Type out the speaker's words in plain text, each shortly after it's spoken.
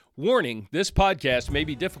Warning, this podcast may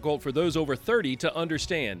be difficult for those over 30 to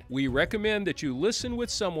understand. We recommend that you listen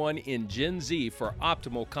with someone in Gen Z for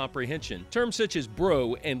optimal comprehension. Terms such as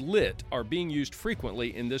bro and lit are being used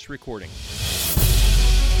frequently in this recording.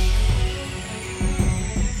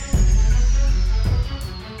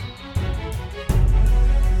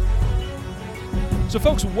 So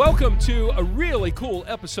folks, welcome to a really cool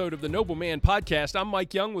episode of the Noble Man Podcast. I'm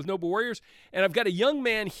Mike Young with Noble Warriors, and I've got a young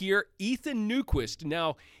man here, Ethan Newquist.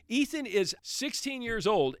 Now, Ethan is 16 years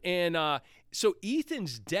old, and so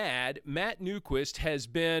Ethan's dad, Matt Newquist, has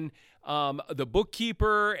been the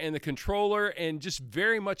bookkeeper and the controller and just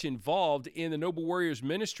very much involved in the Noble Warriors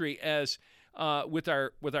ministry as with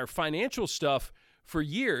our financial stuff for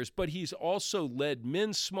years, but he's also led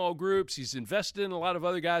men's small groups. He's invested in a lot of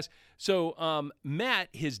other guys. So Matt,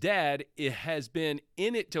 his dad, has been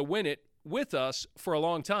in it to win it with us for a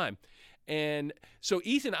long time. And so,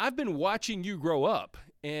 Ethan, I've been watching you grow up.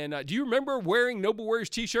 And do you remember wearing Noble Warriors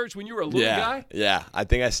T-shirts when you were a little guy? Yeah. I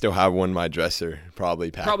think I still have one in my dresser,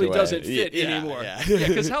 probably packed away. Doesn't fit anymore. Yeah,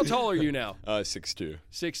 because how tall are you now? 6'2".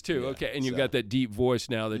 6'2", yeah, okay. And you've got that deep voice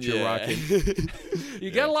now that you're rocking.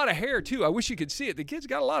 You got a lot of hair, too. I wish you could see it. The kid's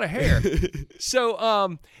got a lot of hair.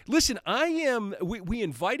 So, listen, we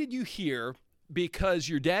invited you here because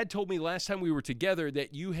your dad told me last time we were together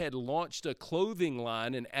that you had launched a clothing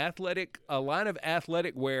line, a line of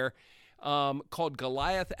athletic wear called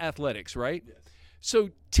Goliath Athletics, right? Yes.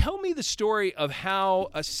 So tell me the story of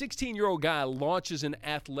how a 16-year-old guy launches an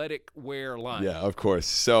athletic wear line. Yeah, of course.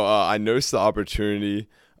 So I noticed the opportunity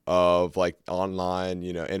of like online,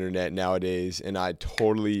 internet nowadays, and I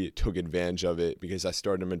totally took advantage of it because I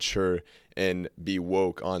started to mature and be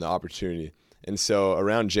woke on the opportunity. And so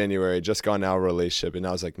around January, I just got out of a relationship, and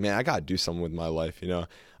I was like, man, I got to do something with my life,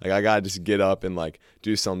 Like, I got to just get up and,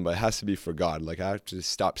 do something, but it has to be for God. Like, I have to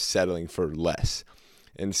just stop settling for less.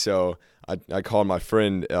 And so I called my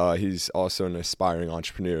friend. He's also an aspiring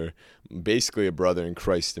entrepreneur, basically a brother in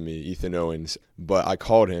Christ to me, Ethan Owens. But I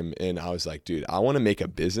called him, and I was like, dude, I want to make a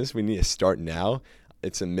business. We need to start now.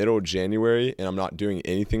 It's the middle of January, and I'm not doing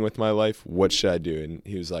anything with my life. What should I do? And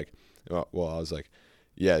he was like, well, I was like,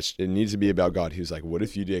 yeah, it needs to be about God. He was like, what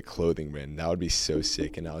if you did a clothing brand? That would be so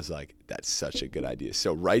sick. And I was like, that's such a good idea.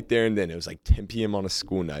 So right there and then, it was like 10 p.m. on a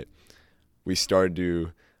school night. We started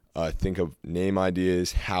to think of name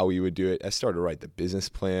ideas, how we would do it. I started to write the business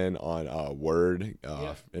plan on Word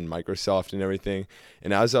and Microsoft and everything.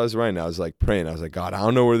 And as I was writing, I was like praying. I was like, God, I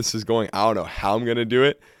don't know where this is going. I don't know how I'm going to do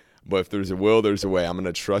it. But if there's a will, there's a way. I'm going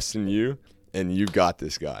to trust in you, and you got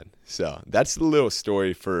this, God. So that's the little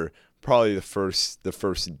story for probably the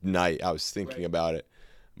first night I was thinking about it.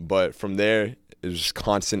 But from there, it was just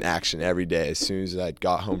constant action every day. As soon as I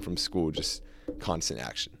got home from school, just constant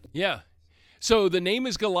action. Yeah. So the name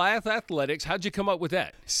is Goliath Athletics. How'd you come up with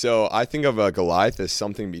that? So I think of Goliath as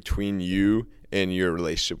something between you and your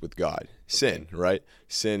relationship with God. Sin, right?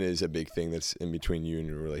 Sin is a big thing that's in between you and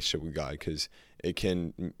your relationship with God, because it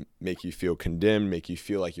can make you feel condemned, make you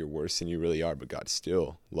feel like you're worse than you really are, but God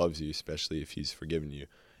still loves you, especially if he's forgiven you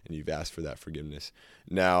and you've asked for that forgiveness.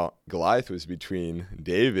 Now, Goliath was between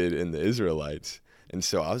David and the Israelites, and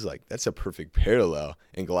so I was like, that's a perfect parallel.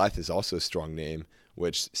 And Goliath is also a strong name,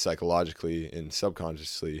 which psychologically and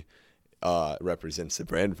subconsciously represents the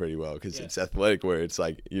brand pretty well, because it's athletic, where it's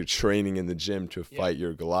like you're training in the gym to fight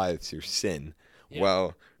your Goliaths, your sin,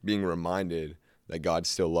 while being reminded that God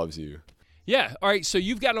still loves you. Yeah. All right. So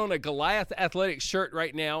you've got on a Goliath Athletics shirt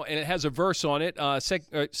right now, and it has a verse on it,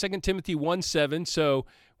 2 Timothy 1:7. So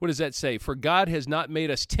what does that say? For God has not made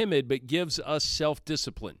us timid, but gives us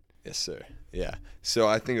self-discipline. Yes, sir. Yeah. So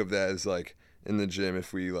I think of that as like in the gym,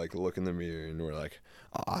 if we look in the mirror and we're like,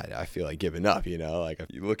 oh, I feel like giving up, Like if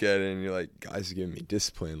you look at it and you're like, God's giving me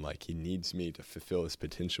discipline. Like he needs me to fulfill his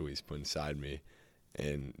potential he's put inside me.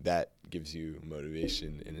 And that gives you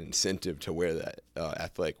motivation and incentive to wear that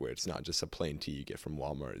athletic wear. It's not just a plain tee you get from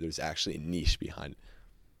Walmart. There's actually a niche behind it.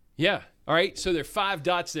 Yeah. All right. So there are 5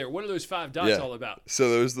 dots there. What are those 5 dots all about? So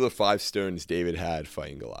those are the 5 stones David had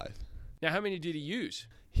fighting Goliath. Now, how many did he use?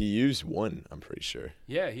 He used 1, I'm pretty sure.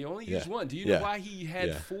 Yeah, he only used 1. Do you know why he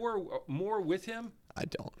had 4 more with him? I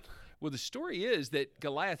don't. Well, the story is that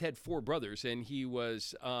Goliath had 4 brothers, and he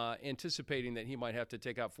was anticipating that he might have to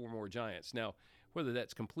take out 4 more giants. Now, whether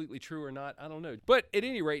that's completely true or not, I don't know. But at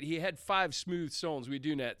any rate, he had 5 smooth stones. We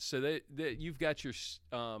do that, so that you've got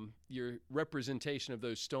your representation of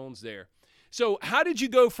those stones there. So how did you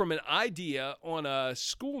go from an idea on a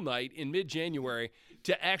school night in mid-January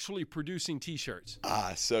to actually producing T-shirts?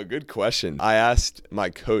 So good question. I asked my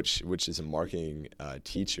coach, which is a marketing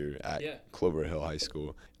teacher at Clover Hill High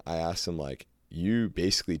School. I asked him, you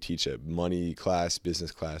basically teach a money class,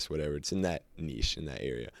 business class, whatever. It's in that niche, in that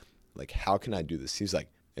area. Like, how can I do this? He's like,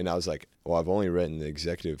 and I was like, well, I've only written the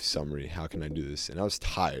executive summary. How can I do this? And I was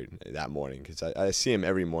tired that morning because I see him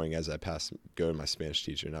every morning as I go to my Spanish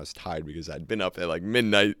teacher. And I was tired because I'd been up at like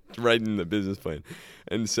midnight writing the business plan.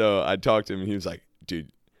 And so I talked to him and he was like,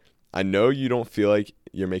 dude, I know you don't feel like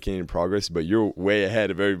you're making any progress, but you're way ahead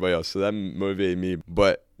of everybody else. So that motivated me.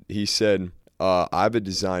 But he said, I have a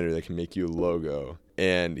designer that can make you a logo.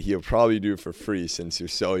 And he'll probably do it for free since you're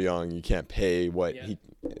so young. You can't pay what he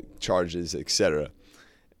charges, etc.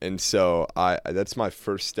 And so that's my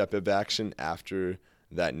first step of action after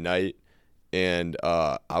that night. And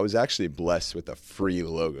I was actually blessed with a free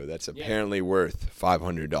logo that's apparently worth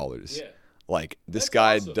 $500. Yeah. Like, this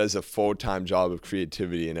guy does a full-time job of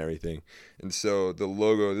creativity and everything. And so the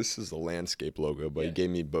logo, this is the landscape logo, but he gave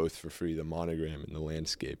me both for free, the monogram and the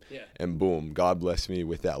landscape. Yeah. And boom, God bless me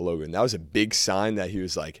with that logo. And that was a big sign that he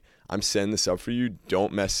was like, I'm setting this up for you.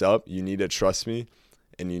 Don't mess up. You need to trust me,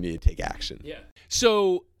 and you need to take action. Yeah.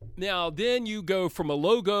 So now then you go from a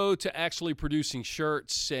logo to actually producing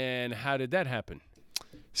shirts, and how did that happen?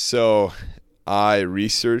 So I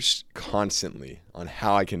researched constantly on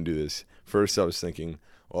how I can do this. First, I was thinking,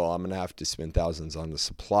 well, I'm going to have to spend thousands on the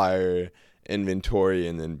supplier, inventory,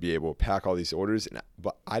 and then be able to pack all these orders.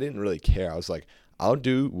 But I didn't really care. I was like, I'll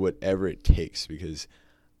do whatever it takes because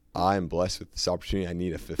I'm blessed with this opportunity. I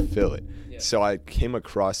need to fulfill it. Yeah. So I came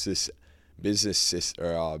across this business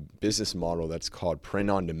model that's called print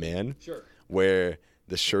on demand, where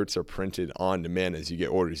the shirts are printed on demand as you get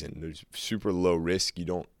orders in. There's super low risk. You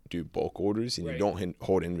don't do bulk orders and you don't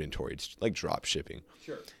hold inventory. It's like drop shipping.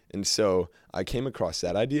 Sure. And so I came across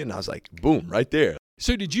that idea and I was like, boom, right there.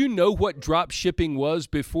 So did you know what drop shipping was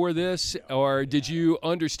before this, or did you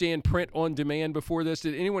understand print on demand before this?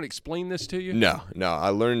 Did anyone explain this to you? No. I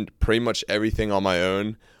learned pretty much everything on my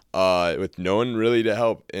own with no one really to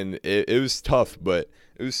help. And it was tough, but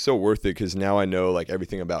it was so worth it because now I know like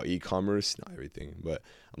everything about e-commerce. Not everything, but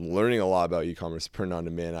I'm learning a lot about e-commerce, print on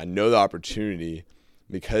demand. I know the opportunity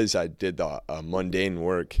because I did the mundane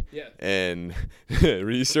work and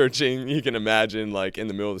researching. You can imagine, like, in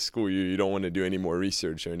the middle of the school year, you don't want to do any more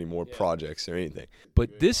research or any more projects or anything.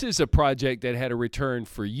 But this is a project that had a return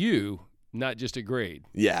for you, not just a grade.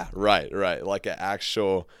 Yeah, right. Like an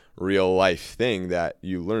actual real life thing that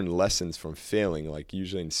you learn lessons from failing. Like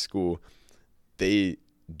usually in school, they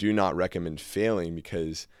do not recommend failing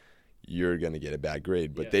because you're going to get a bad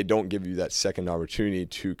grade, but they don't give you that second opportunity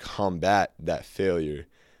to combat that failure,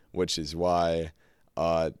 which is why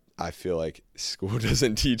I feel like school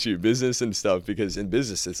doesn't teach you business and stuff, because in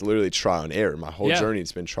business, it's literally trial and error. My whole journey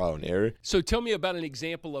has been trial and error. So tell me about an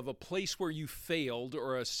example of a place where you failed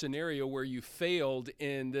or a scenario where you failed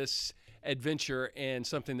in this adventure and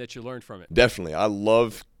something that you learned from it. Definitely. I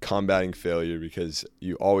love combating failure because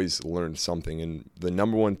you always learn something. And the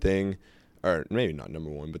number one thing, or maybe not number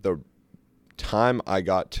one, but the time I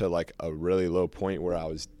got to like a really low point where I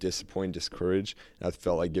was disappointed, discouraged, and I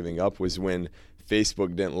felt like giving up was when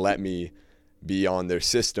Facebook didn't let me be on their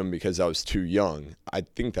system because I was too young. I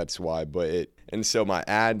think that's why, and so my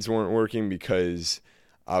ads weren't working because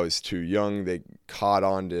I was too young. They caught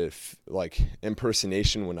on to like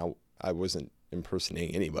impersonation when I wasn't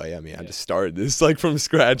impersonating anybody. I mean, I just started this like from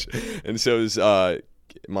scratch. And so it was,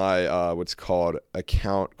 my what's called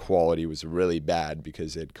account quality was really bad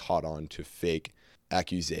because it caught on to fake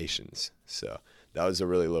accusations. So that was a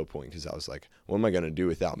really low point because I was like, what am I going to do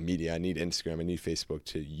without media? I need Instagram, I need Facebook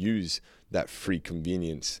to use that free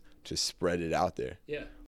convenience to spread it out there. Yeah.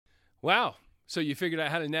 Wow. So you figured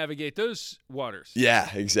out how to navigate those waters. Yeah,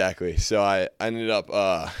 exactly. So I ended up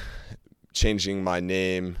changing my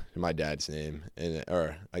name, my dad's name,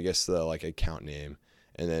 or I guess the like account name.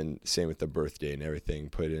 And then same with the birthday and everything,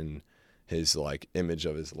 put in his like image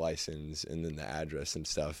of his license and then the address and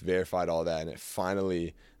stuff, verified all that. And it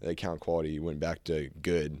finally, the account quality went back to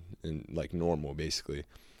good and like normal basically.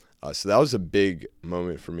 So that was a big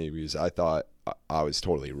moment for me because I thought I was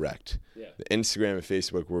totally wrecked. Yeah. The Instagram and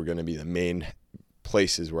Facebook were going to be the main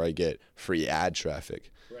places where I get free ad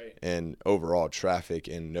traffic and overall traffic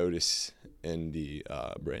and notice in the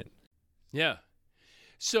brand. Yeah.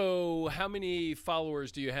 So how many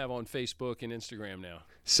followers do you have on Facebook and Instagram now?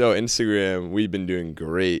 So Instagram, we've been doing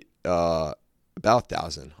great, about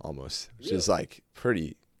 1,000 almost, which is like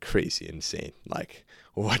pretty crazy, insane. Like,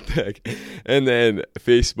 what the heck? And then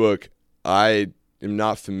Facebook, I am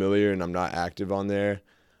not familiar and I'm not active on there.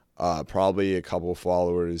 Probably a couple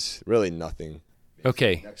followers, really nothing.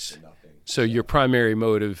 Okay. Next to nothing. So your primary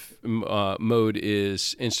mode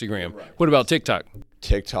is Instagram. Right. What about TikTok?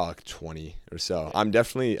 TikTok 20 or so. I'm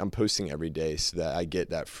posting every day so that I get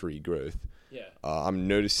that free growth. Yeah. I'm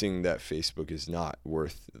noticing that Facebook is not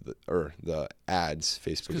worth the ads.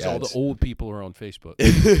 Facebook Because ads. all the old people are on Facebook.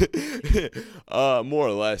 More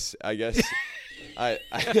or less, I guess. I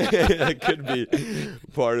that could be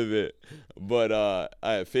part of it, but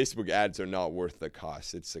Facebook ads are not worth the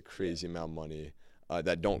cost. It's a crazy amount of money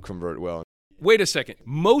that don't convert well. Wait a second.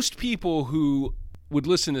 Most people who would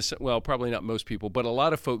listen to, well, probably not most people, but a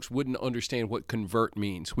lot of folks wouldn't understand what convert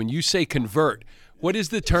means. When you say convert, what does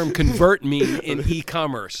the term convert mean in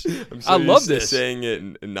e-commerce? I love this. Saying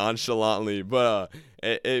it nonchalantly, but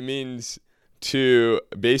it means to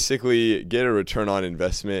basically get a return on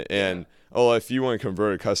investment. And if you want to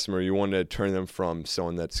convert a customer, you want to turn them from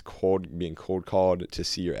someone that's being cold called to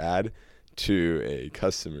see your ad to a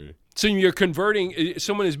customer. So you're converting,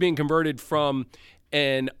 someone is being converted from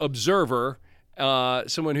an observer,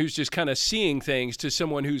 someone who's just kind of seeing things, to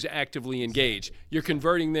someone who's actively engaged. You're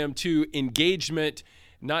converting them to engagement,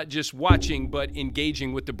 not just watching, but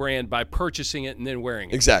engaging with the brand by purchasing it and then wearing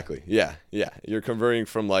it. Exactly. Yeah. You're converting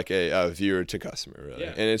from like a viewer to customer, really.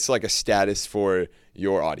 Yeah. And it's like a status for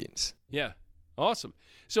your audience. Yeah. Awesome.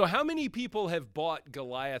 So how many people have bought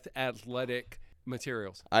Goliath athletic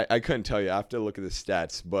materials? I couldn't tell you. I have to look at the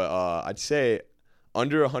stats, but I'd say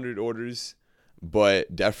under 100 orders,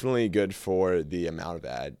 but definitely good for the amount of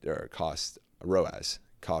ad or cost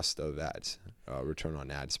of ads, return on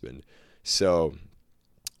ad spend. So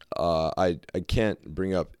I can't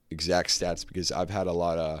bring up exact stats because I've had a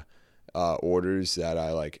lot of orders that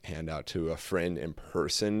I like hand out to a friend in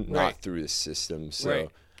person, not through the system. So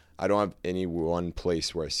I don't have any one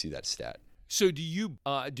place where I see that stat. So do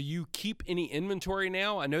you keep any inventory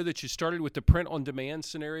now? I know that you started with the print on demand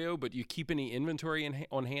scenario, but do you keep any inventory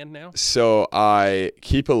on hand now? So I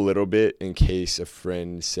keep a little bit in case a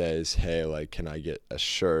friend says, hey, like, can I get a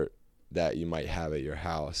shirt that you might have at your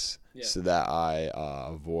house? Yeah. So that I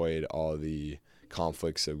avoid all the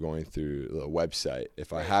conflicts of going through the website.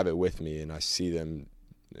 If I have it with me and I see them,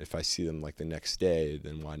 like the next day,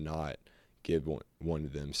 then why not give one to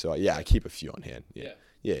them? So yeah, I keep a few on hand.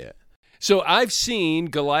 Yeah. So I've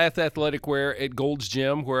seen Goliath athletic wear at Gold's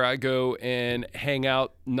Gym, where I go and hang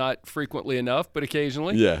out, not frequently enough, but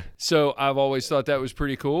occasionally. Yeah. So I've always thought that was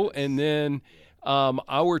pretty cool. And then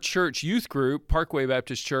our church youth group, Parkway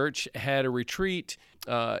Baptist Church, had a retreat,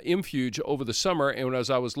 Infuge, over the summer. And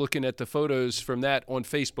as I was looking at the photos from that on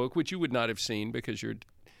Facebook, which you would not have seen because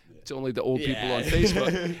it's only the old people on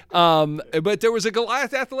Facebook. But there was a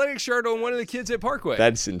Goliath athletic shirt on one of the kids at Parkway.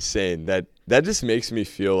 That's insane. That just makes me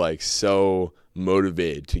feel like so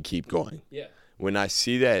motivated to keep going. Yeah. When I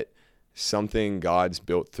see that something God's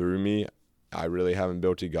built through me, I really haven't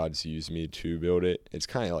built it. God's used me to build it. It's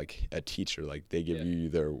kind of like a teacher. Like they give you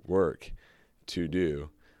their work to do,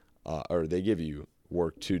 or they give you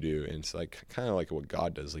work to do. And it's like kind of like what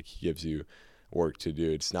God does. Like he gives you work to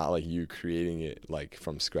do. It's not like you creating it like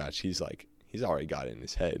from scratch. He's already got it in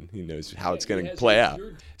his head. He knows how it's going to play out.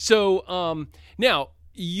 So now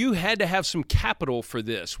you had to have some capital for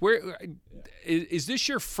this. Is this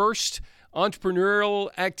your first entrepreneurial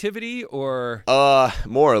activity, or?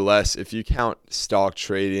 More or less, if you count stock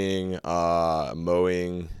trading,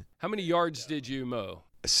 mowing. How many yards did you mow?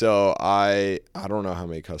 So I don't know how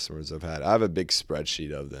many customers I've had. I have a big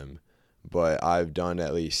spreadsheet of them, but I've done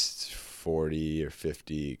at least 40 or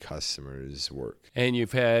 50 customers work. And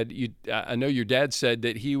I know your dad said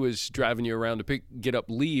that he was driving you around to get up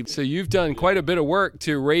leaves. So you've done quite a bit of work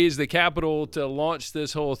to raise the capital to launch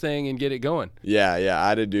this whole thing and get it going. Yeah. I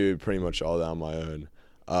had to do pretty much all that on my own.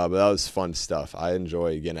 But that was fun stuff. I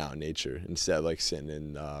enjoy getting out in nature instead of like sitting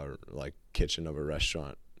in like kitchen of a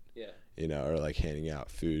restaurant, or like handing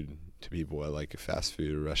out food to people at like a fast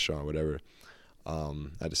food or restaurant, whatever.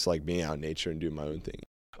 I just like being out in nature and doing my own thing.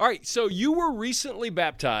 All right, so you were recently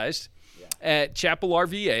baptized at Chapel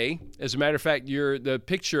RVA. As a matter of fact, the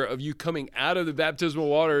picture of you coming out of the baptismal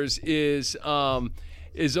waters is on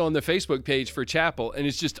the Facebook page for Chapel, and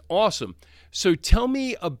it's just awesome. So tell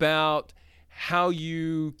me about how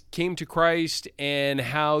you came to Christ and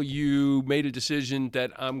how you made a decision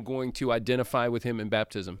that I'm going to identify with him in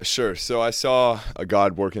baptism. Sure. So I saw a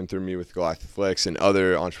God working through me with Goliath Flex and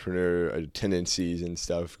other entrepreneur tendencies and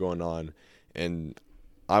stuff going on, and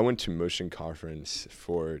I went to Motion Conference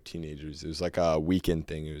for teenagers. It was like a weekend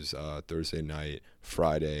thing. It was Thursday night,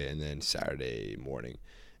 Friday, and then Saturday morning.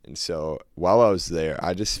 And so while I was there,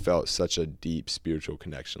 I just felt such a deep spiritual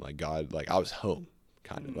connection. Like God, like I was home,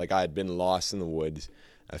 kind of. Like I had been lost in the woods.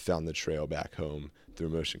 I found the trail back home through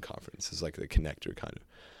Motion Conference. It's like the connector kind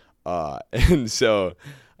of. And so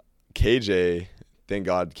KJ, thank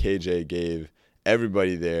God KJ gave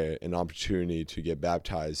everybody there an opportunity to get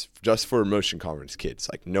baptized just for Motion Conference kids,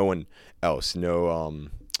 like no one else.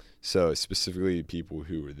 So specifically people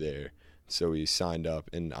who were there. So we signed up,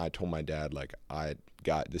 and I told my dad, like, I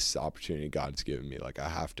got this opportunity God's given me. Like, I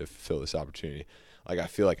have to fulfill this opportunity. Like, I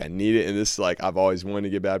feel like I need it. And this, like, I've always wanted to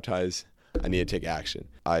get baptized. I need to take action.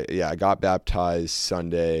 I got baptized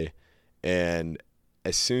Sunday, and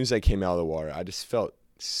as soon as I came out of the water, I just felt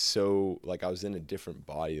so like I was in a different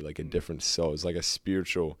body, like a different soul. It was like a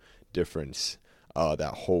spiritual difference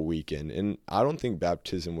that whole weekend. And I don't think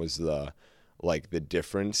baptism was the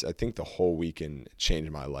difference. I think the whole weekend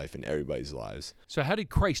changed my life and everybody's lives. So how did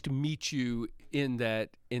Christ meet you in that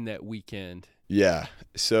weekend? Yeah.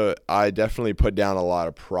 So I definitely put down a lot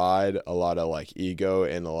of pride, a lot of like ego,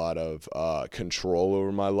 and a lot of control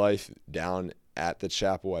over my life down at the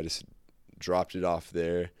chapel. I just dropped it off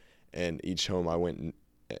there, and each night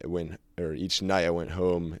I went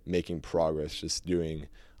home making progress, just doing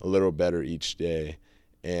a little better each day.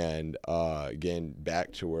 And again,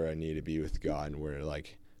 back to where I need to be with God, and where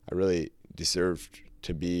like I really deserved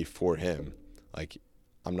to be for Him. Like,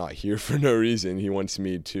 I'm not here for no reason. He wants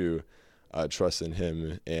me to trust in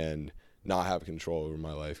Him and not have control over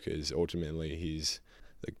my life, because ultimately He's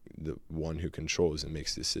the one who controls and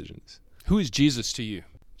makes decisions. Who is Jesus to you?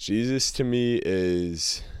 Jesus to me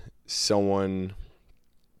is someone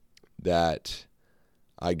that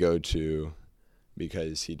I go to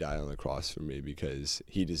because He died on the cross for me, because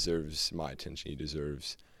He deserves my attention. He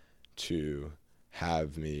deserves to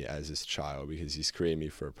have me as His child, because He's created me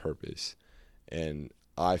for a purpose. And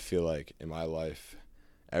I feel like in my life,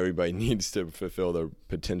 everybody needs to fulfill the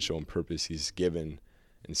potential and purpose He's given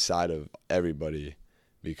inside of everybody,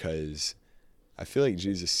 because I feel like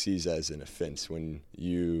Jesus sees that as an offense when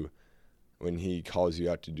He calls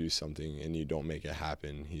you out to do something and you don't make it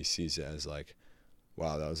happen. He sees it as like,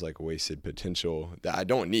 wow, that was like wasted potential that I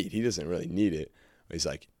don't need. He doesn't really need it. He's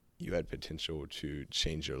like, you had potential to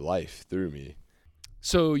change your life through me.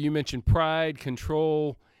 So you mentioned pride,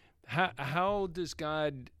 control. How does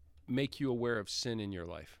God make you aware of sin in your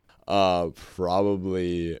life?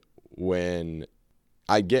 Probably when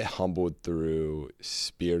I get humbled through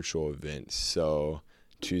spiritual events. So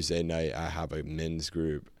Tuesday night, I have a men's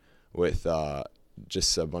group with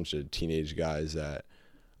just a bunch of teenage guys that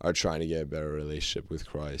are trying to get a better relationship with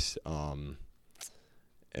Christ. And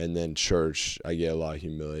then church, I get a lot of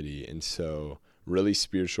humility. And so really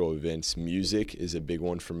spiritual events, music is a big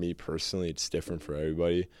one for me personally. It's different for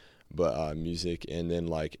everybody, but music, and then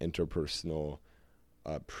like interpersonal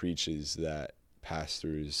preaches that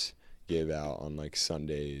pastors give out on like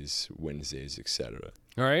Sundays, Wednesdays, etc.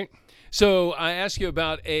 All right. So I asked you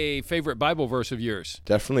about a favorite Bible verse of yours.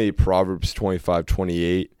 Definitely Proverbs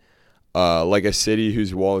 25:28. Like a city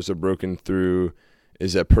whose walls are broken through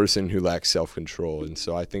is a person who lacks self-control. And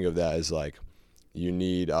so I think of that as like you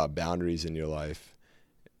need boundaries in your life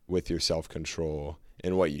with your self-control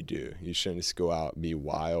and what you do. You shouldn't just go out and be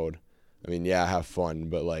wild. I mean, yeah, have fun,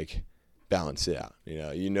 but like balance it out.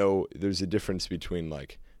 You know, there's a difference between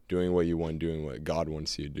like doing what you want, doing what God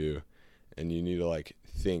wants you to do. And you need to like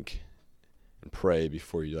think and pray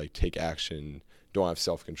before you like take action. Don't have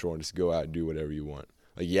self-control and just go out and do whatever you want.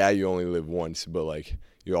 Like, yeah, you only live once, but like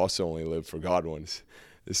you also only live for God once.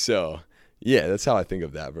 So yeah, that's how I think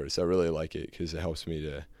of that verse. I really like it because it helps me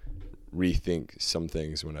to rethink some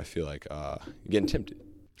things when I feel like getting tempted.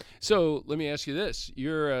 So let me ask you this.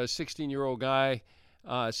 You're a 16-year-old guy.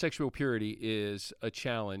 Sexual purity is a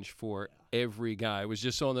challenge for every guy. I was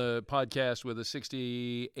just on the podcast with a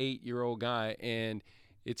 68-year-old guy, and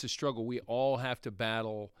it's a struggle. We all have to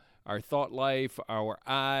battle our thought life, our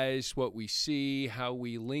eyes, what we see, how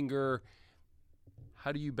we linger.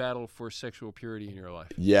 How do you battle for sexual purity in your life?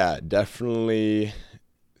 Yeah, definitely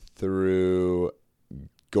through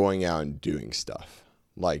going out and doing stuff.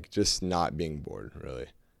 Like just not being bored, really.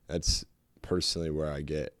 That's personally where I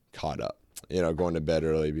get caught up. Going to bed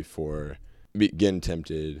early before getting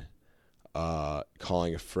tempted,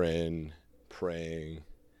 calling a friend, praying,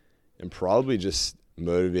 and probably just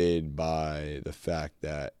motivated by the fact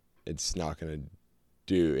that it's not going to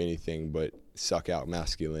do anything but suck out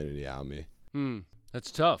masculinity out of me.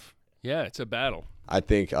 That's tough. Yeah, it's a battle. I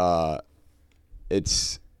think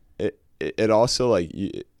it also like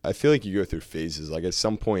I feel like you go through phases. Like at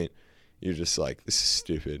some point you're just like, this is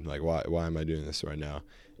stupid. Like why am I doing this right now?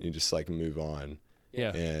 And you just like move on.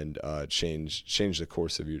 Yeah. And change the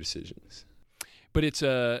course of your decisions. But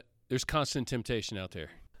there's constant temptation out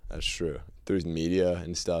there. That's true. Through media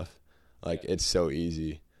and stuff. Like, it's so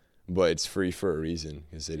easy, but it's free for a reason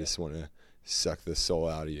because they just want to suck the soul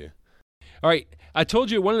out of you. All right. I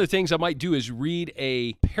told you one of the things I might do is read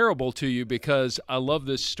a parable to you because I love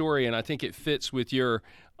this story and I think it fits with your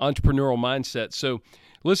entrepreneurial mindset. So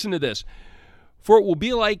listen to this. For it will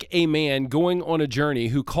be like a man going on a journey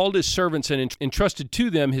who called his servants and entrusted to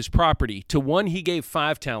them his property. To one he gave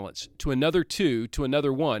 5 talents, to another 2, to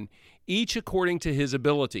another 1, each according to his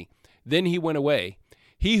ability. Then he went away.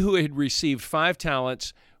 He who had received 5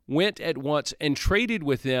 talents went at once and traded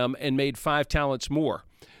with them and made 5 talents more.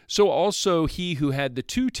 So also he who had the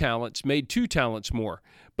 2 talents made 2 talents more.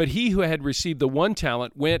 But he who had received the 1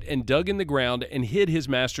 talent went and dug in the ground and hid his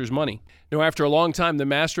master's money. Now after a long time the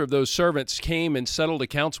master of those servants came and settled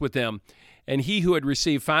accounts with them. And he who had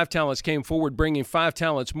received 5 talents came forward bringing 5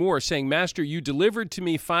 talents more, saying, Master, you delivered to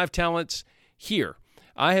me 5 talents. Here,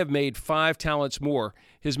 I have made 5 talents more.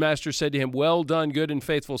 His master said to him, Well done, good and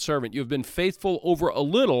faithful servant. You have been faithful over a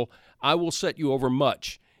little. I will set you over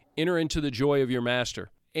much. Enter into the joy of your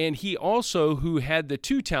master. And he also, who had the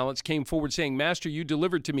 2 talents, came forward saying, Master, you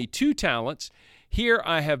delivered to me 2 talents. Here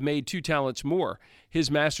I have made 2 talents more. His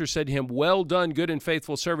master said to him, Well done, good and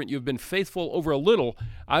faithful servant. You have been faithful over a little.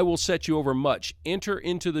 I will set you over much. Enter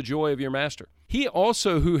into the joy of your master. He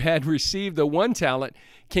also, who had received the 1 talent,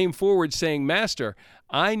 came forward saying, Master,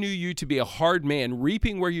 I knew you to be a hard man,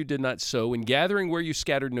 reaping where you did not sow and gathering where you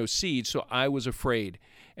scattered no seed, so I was afraid.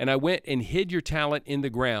 And I went and hid your talent in the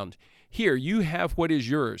ground. Here, you have what is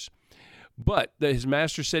yours. But his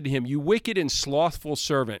master said to him, You wicked and slothful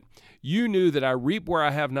servant, you knew that I reap where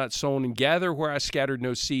I have not sown and gather where I scattered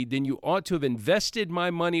no seed. Then you ought to have invested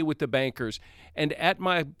my money with the bankers, and at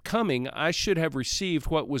my coming I should have received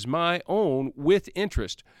what was my own with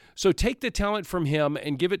interest. So take the talent from him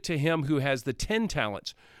and give it to him who has the 10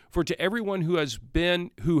 talents. For to everyone who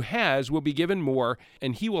has will be given more,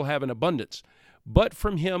 and he will have an abundance. But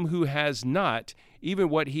from him who has not, even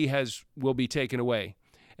what he has will be taken away.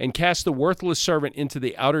 And cast the worthless servant into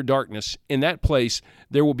the outer darkness. In that place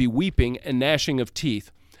there will be weeping and gnashing of teeth.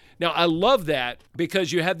 Now, I love that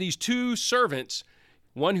because you have these 2 servants,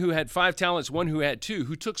 one who had 5 talents, one who had 2,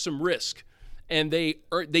 who took some risk, and they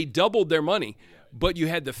doubled their money. But you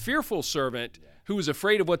had the fearful servant who was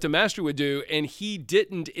afraid of what the master would do, and he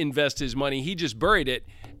didn't invest his money. He just buried it,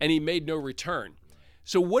 and he made no return.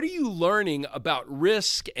 So what are you learning about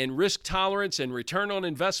risk and risk tolerance and return on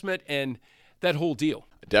investment and that whole deal?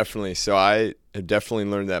 Definitely. So I have definitely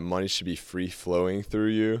learned that money should be free flowing through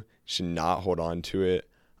you. You should not hold on to it.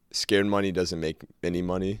 Scared money doesn't make any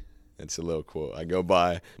money. That's a little quote I go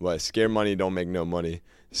by, but scared money don't make no money.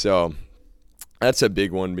 So that's a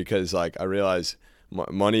big one because like I realize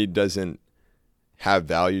money doesn't have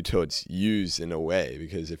value till it's used in a way,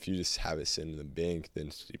 because if you just have it sitting in the bank, then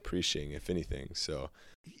it's depreciating, if anything. So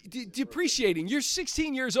depreciating. You're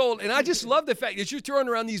 16 years old, and I just love the fact that you're throwing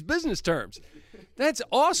around these business terms. That's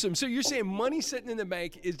awesome. So you're saying money sitting in the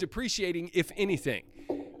bank is depreciating, if anything.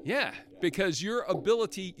 Yeah, because your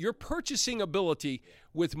purchasing ability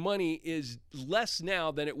with money is less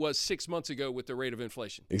now than it was 6 months ago with the rate of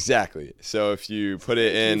inflation. Exactly. So if you put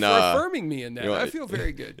it in, for affirming me in that, I feel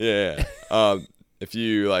very good. Yeah. If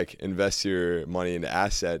you like invest your money into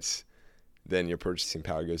assets, then your purchasing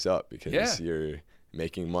power goes up because you're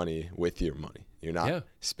making money with your money. You're not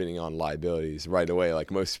spending on liabilities right away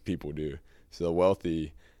like most people do. So the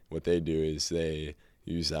wealthy, what they do is they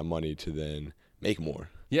use that money to then make more.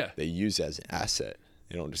 Yeah. They use it as an asset.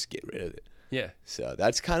 They don't just get rid of it. Yeah. So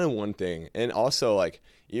that's kind of one thing. And also, like,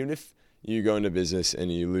 even if you go into business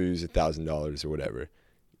and you lose $1,000 or whatever,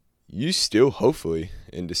 you still hopefully,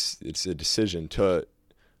 and it's a decision to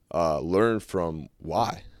learn from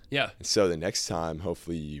why. Yeah. And so the next time,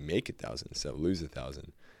 hopefully you make 1,000 instead of lose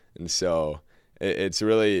 1,000. And so it's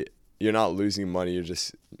really, you're not losing money, you're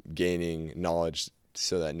just gaining knowledge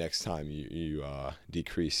so that next time you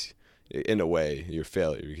decrease, in a way, your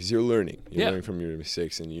failure, because you're learning. You're learning from your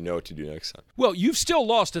mistakes and you know what to do next time. Well, you've still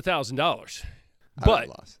lost $1,000. But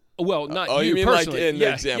lost. Well, not you. You mean personally. Like in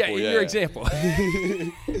the example? Yeah, your example.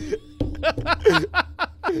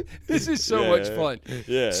 This is so much fun.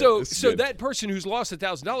 Yeah. So that person who's lost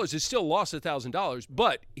 $1,000 has still lost $1,000,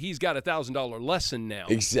 but he's got $1,000 lesson now.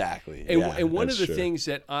 Exactly. And one of the things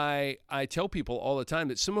that I tell people all the time,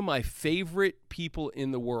 that some of my favorite people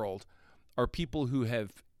in the world are people who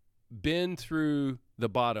have been through the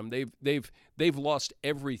bottom. They've lost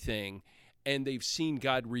everything, and they've seen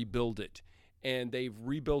God rebuild it. And they've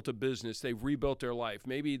rebuilt a business, they've rebuilt their life.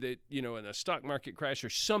 Maybe that, in a stock market crash or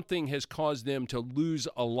something has caused them to lose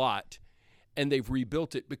a lot, and they've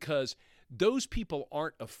rebuilt it because those people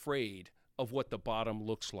aren't afraid of what the bottom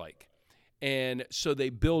looks like. And so they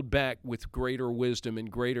build back with greater wisdom and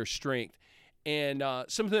greater strength. And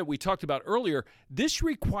something that we talked about earlier, this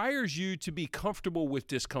requires you to be comfortable with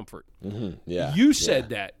discomfort. Mm-hmm. Yeah. You said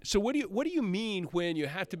that. So what do you mean when you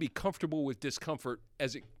have to be comfortable with discomfort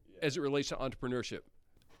as it relates to entrepreneurship?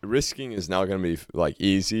 Risking is not going to be like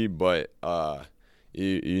easy, but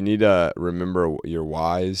you need to remember your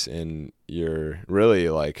whys and your really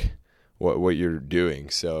like what you're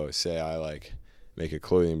doing. So say I like make a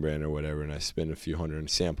clothing brand or whatever, and I spend a few hundred in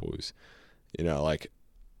samples, like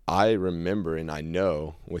I remember and I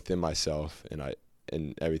know within myself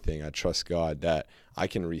and everything, I trust God that I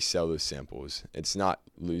can resell those samples. It's not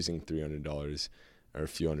losing $300 or a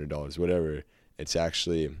few $100s, whatever. It's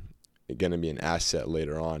actually going to be an asset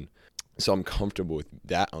later on. So I'm comfortable with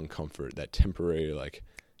that uncomfort, that temporary like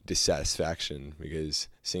dissatisfaction, because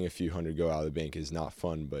seeing a few hundred go out of the bank is not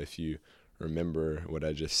fun. But if you remember what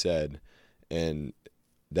I just said, and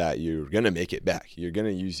that you're going to make it back. You're going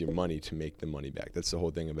to use your money to make the money back. That's the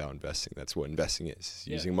whole thing about investing. That's what investing is,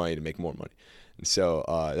 using money to make more money. And so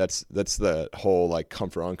that's the whole like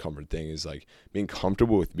comfort, uncomfort thing, is like being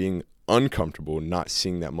comfortable with being uncomfortable, not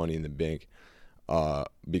seeing that money in the bank,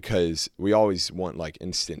 because we always want like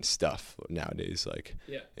instant stuff nowadays. Like,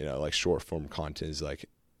 like short form content is like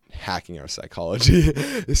hacking our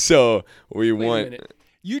psychology. So Wait a minute.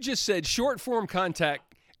 You just said short form content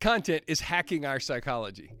is hacking our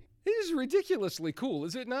psychology. This is ridiculously cool,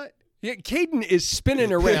 is it not? Yeah, Caden is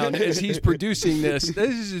spinning around as he's producing this.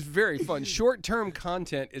 This is very fun. Short-term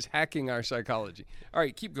content is hacking our psychology. All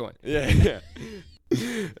right, keep going. Yeah.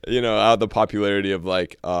 Out of the popularity of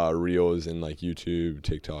like Reels and like YouTube,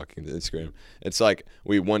 TikTok, and Instagram, it's like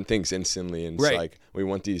we want things instantly, and it's like we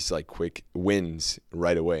want these like quick wins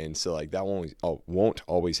right away, and so like that won't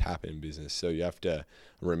always happen in business. So you have to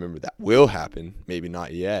remember that will happen, maybe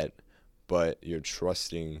not yet, but you're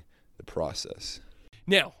trusting the process.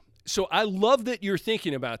 Now, so I love that you're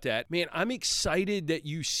thinking about that. Man, I'm excited that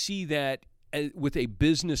you see that with a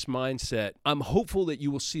business mindset. I'm hopeful that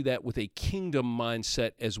you will see that with a kingdom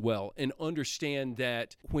mindset as well, and understand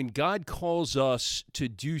that when God calls us to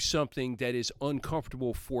do something that is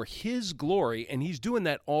uncomfortable for His glory, and He's doing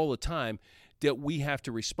that all the time, that we have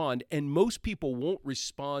to respond. And most people won't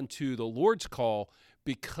respond to the Lord's call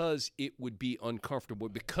because it would be uncomfortable,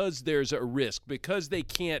 because there's a risk, because they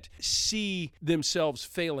can't see themselves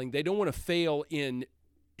failing. They don't want to fail in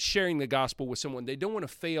sharing the gospel with someone. They don't want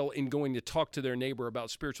to fail in going to talk to their neighbor about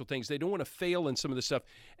spiritual things. They don't want to fail in some of the stuff.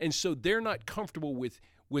 And so they're not comfortable with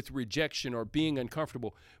rejection or being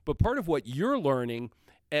uncomfortable. But part of what you're learning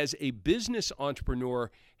as a business entrepreneur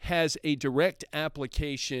has a direct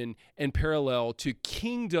application and parallel to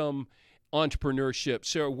kingdom entrepreneurship.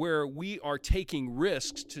 So where we are taking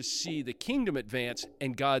risks to see the kingdom advance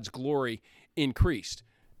and God's glory increased.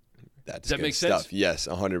 Does that make sense? Yes,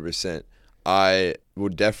 100%. I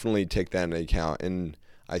would definitely take that into account, and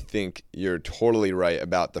I think you're totally right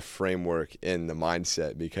about the framework and the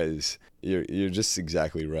mindset, because you're just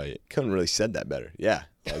exactly right. Couldn't really said that better. Yeah,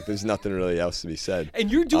 like there's nothing really else to be said.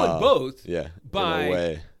 And you're doing both. Yeah, by in a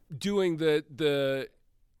way. Doing the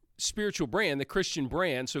spiritual brand, the Christian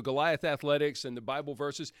brand. So Goliath Athletics and the Bible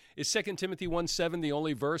verses. Is 2 Timothy 1:7 the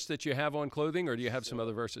only verse that you have on clothing, or do you have some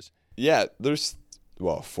other verses? Yeah, there's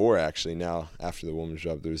 4 actually now after the woman's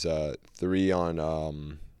job. There's 3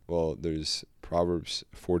 on there's Proverbs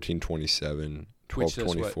 14:27,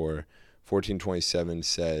 12:24. 14:27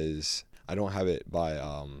 says, I don't have it by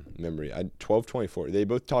memory. 12:24. They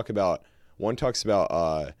both talk about, one talks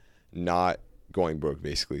about not going broke,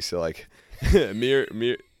 basically. So like mere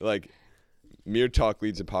talk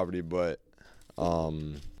leads to poverty, but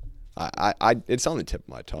I it's on the tip of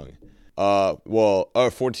my tongue.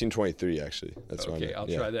 14:23 actually. That's what I meant. I'll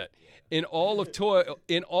try that. In all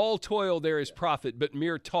toil there is profit, but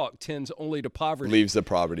mere talk tends only to poverty. Leaves the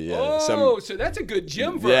poverty. Yeah. So that's a good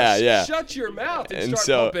gym verse. Yeah. Shut your mouth and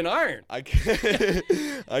start pumping iron. I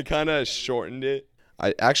kind of shortened it.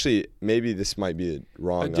 Maybe this might be a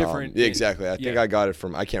wrong. Different. Exactly. I think I got it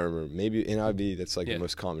from, I can't remember. Maybe NIV. That's like the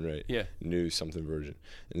most common, right? Yeah. New something version.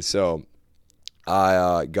 And so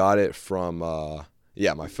I got it from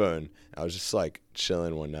my phone. I was just like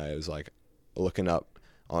chilling one night. I was like looking up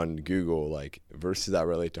on Google like verses that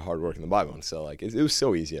relate to hard work in the Bible, and so like it was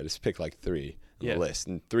so easy. I just picked like 3 on the list,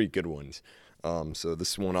 and 3 good ones. So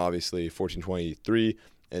this one obviously 14:23,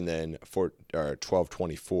 and then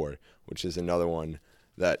 12:24, which is another one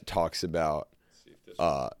that talks about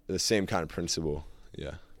the same kind of principle.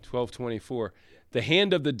 Yeah. 12:24. The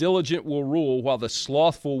hand of the diligent will rule, while the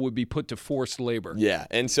slothful would be put to forced labor. Yeah,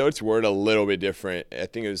 and so it's worded a little bit different. I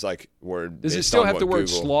think it was like word. Does it still have the word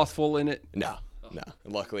slothful in it? No. No,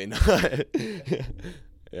 luckily not.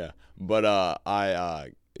 Yeah. But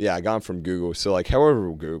I got them from Google. So like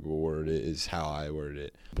however Google word it is how I word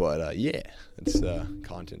it. But yeah, it's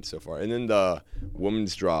content so far. And then the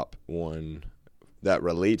women's drop one that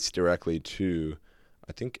relates directly to,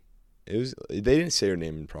 I think it was, they didn't say her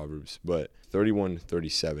name in Proverbs, but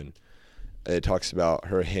 31:37. It talks about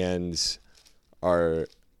her hands are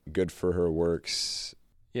good for her works.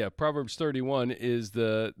 Yeah, Proverbs 31 is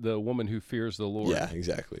the woman who fears the Lord. Yeah,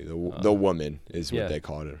 exactly. The woman is what they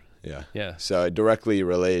called her. Yeah. Yeah. So it directly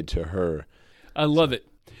related to her. I love it.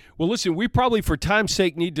 Well, listen, we probably for time's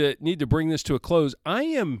sake need to bring this to a close. I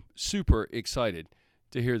am super excited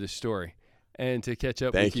to hear this story and to catch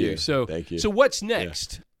up with you. So Thank you. So what's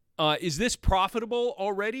next? Is this profitable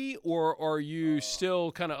already, or are you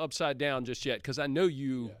still kind of upside down just yet? Because I know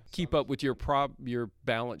you keep up with your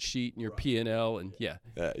balance sheet and your P&L, and yeah.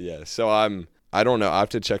 So I don't know. I have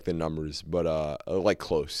to check the numbers, but like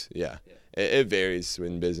close. Yeah. It varies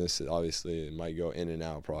in business. Obviously, it might go in and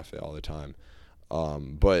out of profit all the time.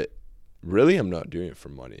 But really, I'm not doing it for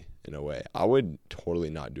money in a way. I would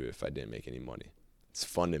totally not do it if I didn't make any money. It's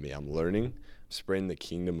fun to me. I'm learning, I'm spreading the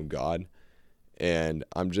kingdom of God. And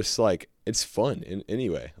I'm just like, it's fun in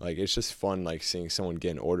anyway. Like, it's just fun, like seeing someone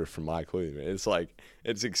get an order from my clothing. It's like,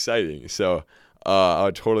 it's exciting. So I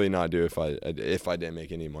would totally not do it if I didn't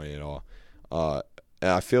make any money at all. And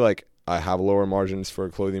I feel like I have lower margins for a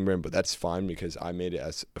clothing brand, but that's fine because I made it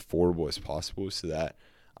as affordable as possible so that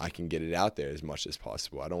I can get it out there as much as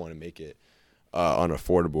possible. I don't want to make it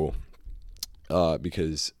unaffordable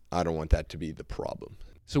because I don't want that to be the problem.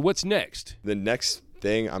 So what's next? The next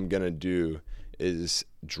thing I'm going to do is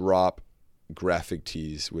drop graphic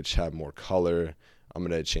tees which have more color. I'm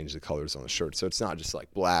going to change the colors on the shirt so it's not just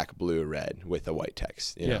like black, blue, red with a white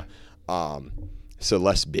text, you know. So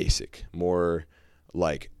less basic, more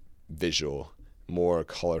like visual, more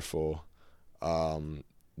colorful.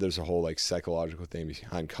 There's a whole like psychological thing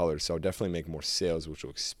behind color, so I'll definitely make more sales which will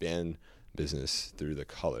expand business through the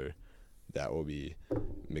color that will be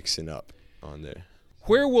mixing up on there.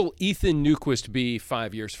 Where will Ethan Newquist be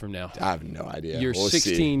 5 years from now? I have no idea. You're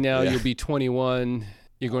 16 now. You'll be 21.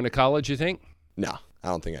 You're going to college, you think? No, I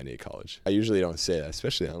don't think I need college. I usually don't say that,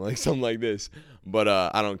 especially on like something like this. But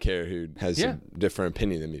I don't care who has a different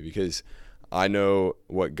opinion than me because I know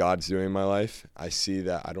what God's doing in my life. I see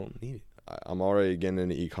that I don't need it. I'm already getting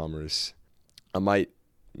into e-commerce. I might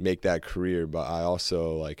make that career, but I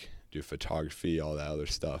also like do photography, all that other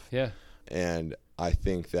stuff. Yeah. And I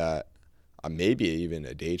think that maybe even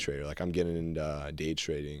a day trader. Like I'm getting into day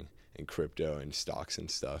trading and crypto and stocks and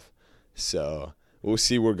stuff. So we'll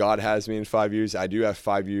see where God has me in 5 years. I do have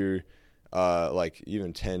 5 year, like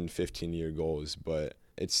even 10, 15 year goals, but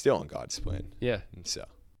it's still on God's plan. Yeah. And so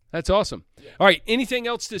that's awesome. All right. Anything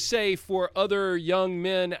else to say for other young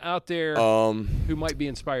men out there who might be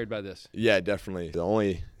inspired by this? Yeah, definitely. The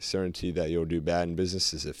only certainty that you'll do bad in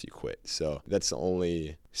business is if you quit. So that's the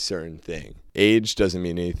only certain thing. Age doesn't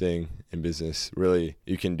mean anything in business. Really,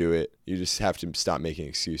 you can do it. You just have to stop making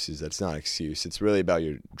excuses. That's not an excuse. It's really about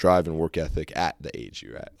your drive and work ethic at the age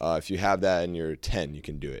you're at. If you have that and you're 10, you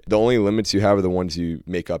can do it. The only limits you have are the ones you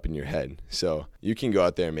make up in your head. So you can go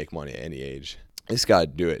out there and make money at any age. Just got to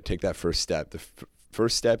do it. Take that first step. The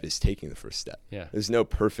first step is taking the first step. Yeah. There's no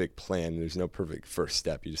perfect plan. There's no perfect first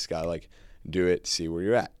step. You just got to like do it, see where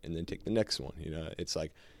you're at, and then take the next one. You know, it's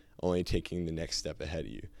like only taking the next step ahead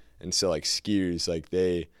of you. And so like skiers, like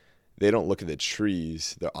they don't look at the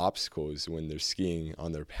trees, the obstacles when they're skiing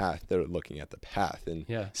on their path. They're looking at the path. And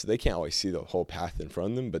so they can't always see the whole path in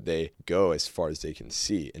front of them, but they go as far as they can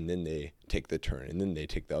see, and then they take the turn, and then they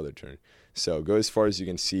take the other turn. So go as far as you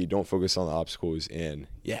can see. Don't focus on the obstacles, and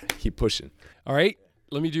keep pushing. All right.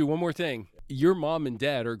 Let me do one more thing. Your mom and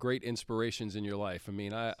dad are great inspirations in your life. I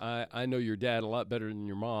mean, I know your dad a lot better than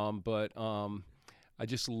your mom, but I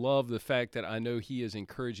just love the fact that I know he is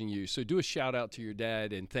encouraging you. So do a shout out to your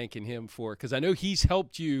dad and thanking him for, because I know he's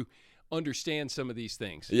helped you understand some of these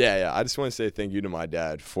things. Yeah. I just want to say thank you to my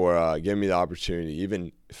dad for giving me the opportunity,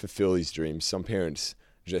 even fulfill these dreams. Some parents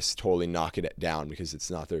just totally knock it down because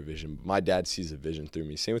it's not their vision. My dad sees a vision through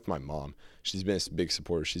me. Same with my mom. She's been a big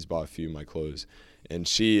supporter. She's bought a few of my clothes, and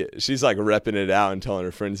she's like repping it out and telling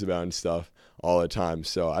her friends about it and stuff all the time.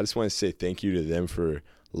 So I just want to say thank you to them for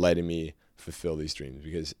letting me fulfill these dreams,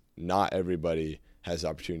 because not everybody has the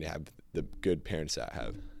opportunity to have the good parents that I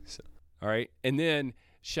have. So. All right. And then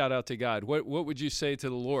shout out to God. What would you say to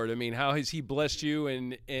the Lord? I mean, how has he blessed you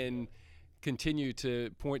and continue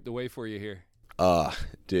to point the way for you here?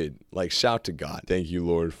 Dude, like shout to God. Thank you,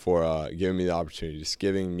 Lord, for giving me the opportunity, just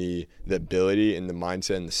giving me the ability and the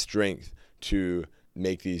mindset and the strength to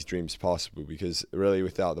make these dreams possible, because really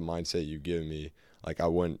without the mindset you've given me, like I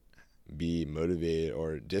wouldn't be motivated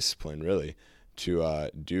or disciplined really to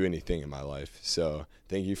do anything in my life. So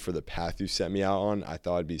thank you for the path you set me out on. I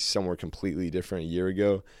thought I'd be somewhere completely different a year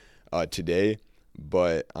ago today,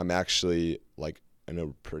 but I'm actually like in a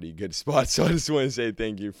pretty good spot. So I just want to say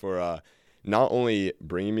thank you for not only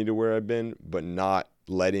bringing me to where I've been, but not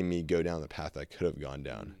letting me go down the path I could have gone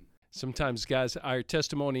down. Sometimes, guys, our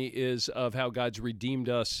testimony is of how God's redeemed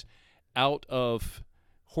us out of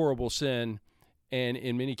horrible sin, and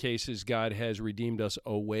in many cases, God has redeemed us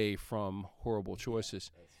away from horrible choices.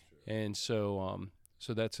 And so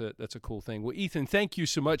that's a cool thing. Well, Ethan, thank you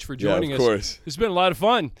so much for joining us. Yeah, of course. It's been a lot of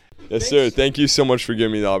fun. Yes, sir. Thank you so much for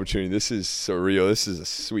giving me the opportunity. This is surreal. This is a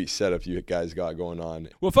sweet setup you guys got going on.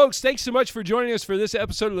 Well, folks, thanks so much for joining us for this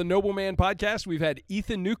episode of the Noble Man Podcast. We've had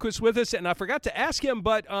Ethan Newquist with us, and I forgot to ask him,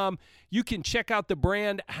 but you can check out the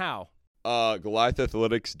brand how?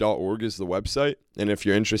 GoliathAthletics.org is the website. And if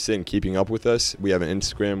you're interested in keeping up with us, we have an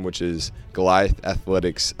Instagram, which is Goliath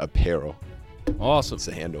Athletics Apparel. Awesome. It's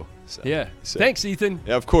the handle. So, Yeah. Thanks, Ethan.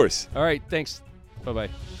 Yeah, of course. All right. Thanks. Bye-bye.